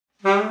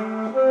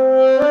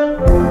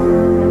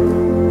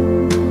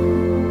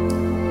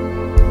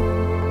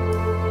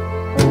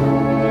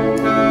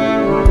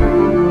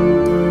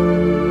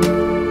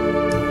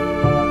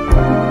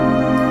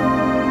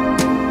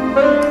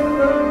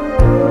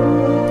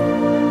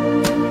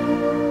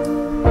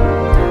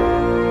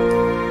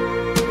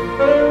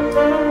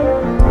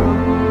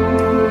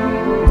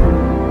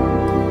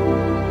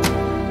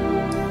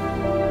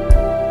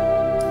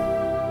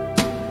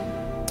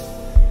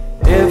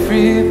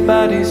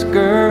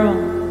girl.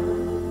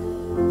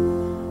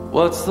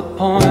 What's the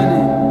point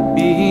in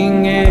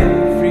being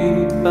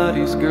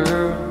everybody's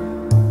girl?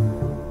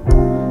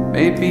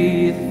 Maybe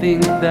you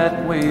think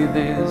that way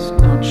there's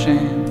no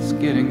chance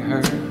getting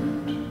hurt.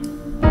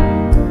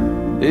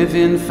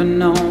 Living for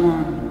no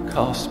one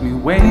costs me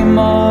way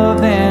more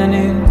than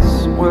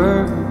it's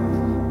worth.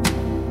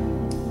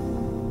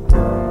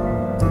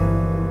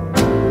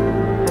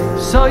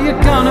 So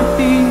you're gonna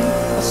be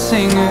a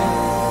singer?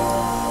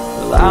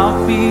 Well,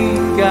 I'll be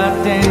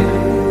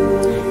goddamn.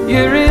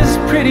 You're as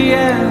pretty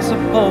as a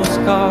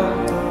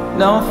postcard.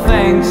 No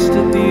thanks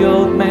to the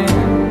old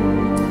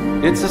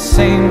man. It's the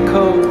same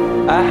coat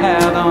I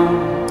had on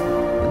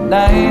the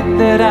night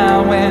that I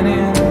went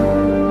in.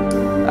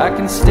 I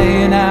can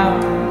stay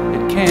out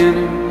at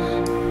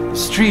Canter's. The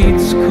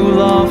streets cool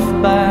off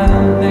by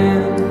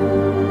then.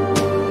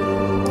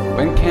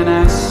 When can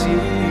I see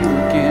you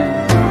again?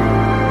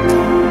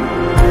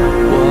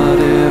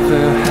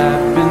 Whatever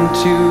happened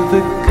to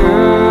the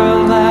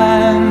girl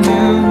I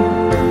knew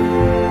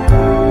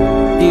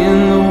in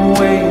the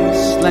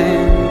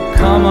wasteland?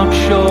 Come up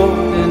short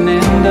and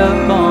end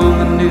up on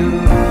the news.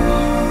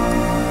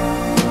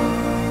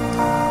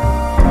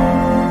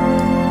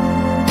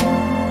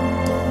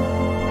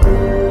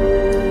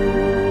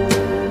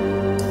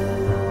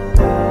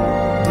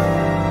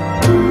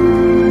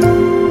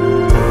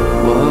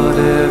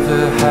 Whatever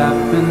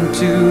happened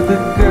to the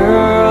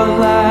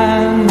girl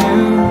I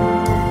knew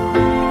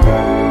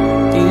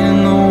in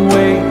the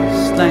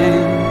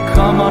wasteland?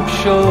 Come up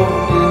short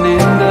and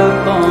end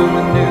up on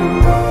the news.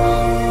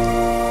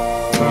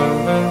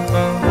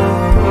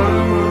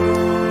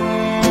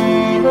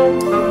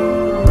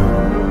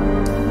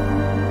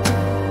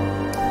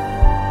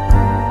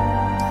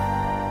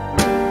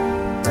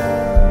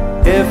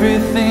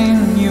 Everything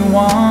you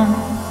want.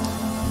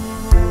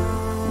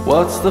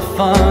 What's the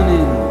fun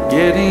in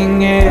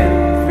getting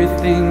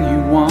everything you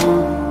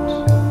want?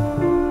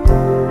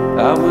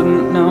 I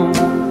wouldn't know,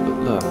 but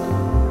look,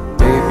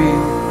 baby,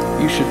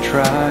 you should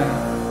try.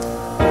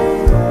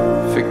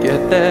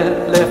 Forget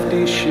that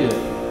lefty shit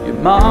your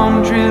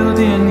mom drilled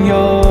in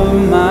your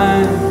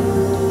mind.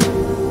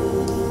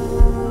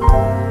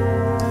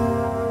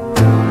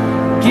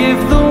 Give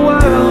the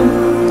world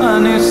a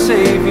new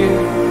savior,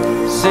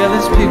 sell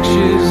his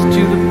pictures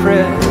to the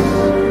press,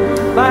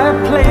 buy a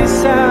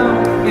place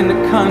out in the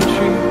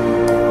country,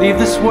 leave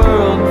this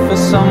world for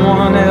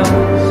someone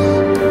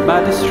else.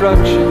 My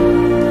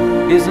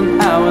destruction is an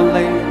hour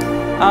late.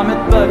 I'm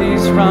at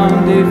Buddy's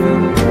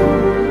rendezvous,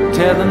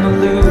 telling the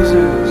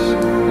losers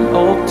and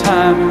old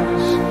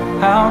timers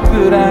how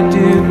good I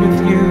did with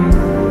you.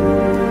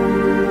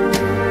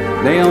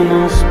 They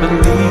almost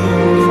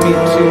believe me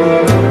too.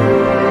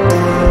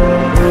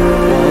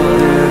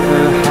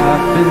 Whatever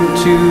happened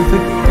to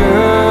the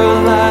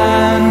girl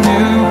I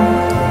knew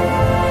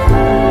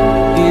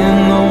in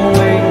the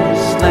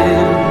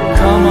wasteland?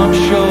 Come up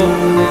short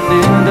and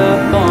end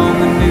up on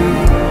the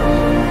news.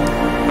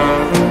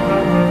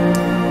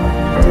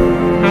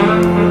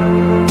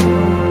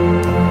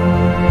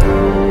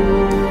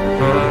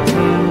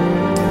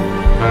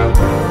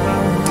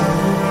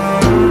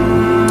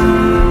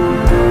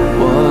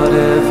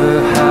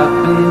 Whatever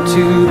happened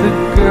to the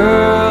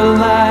girl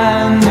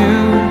I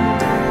knew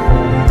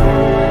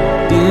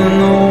in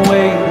the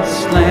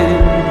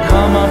wasteland?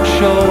 Come up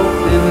short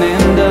and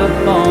end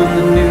up on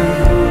the news.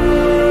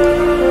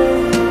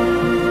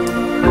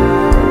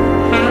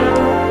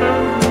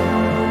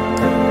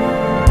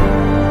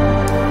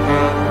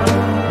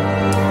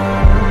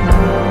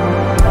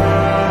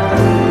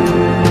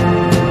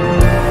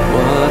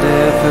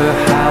 Whatever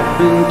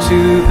happened to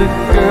the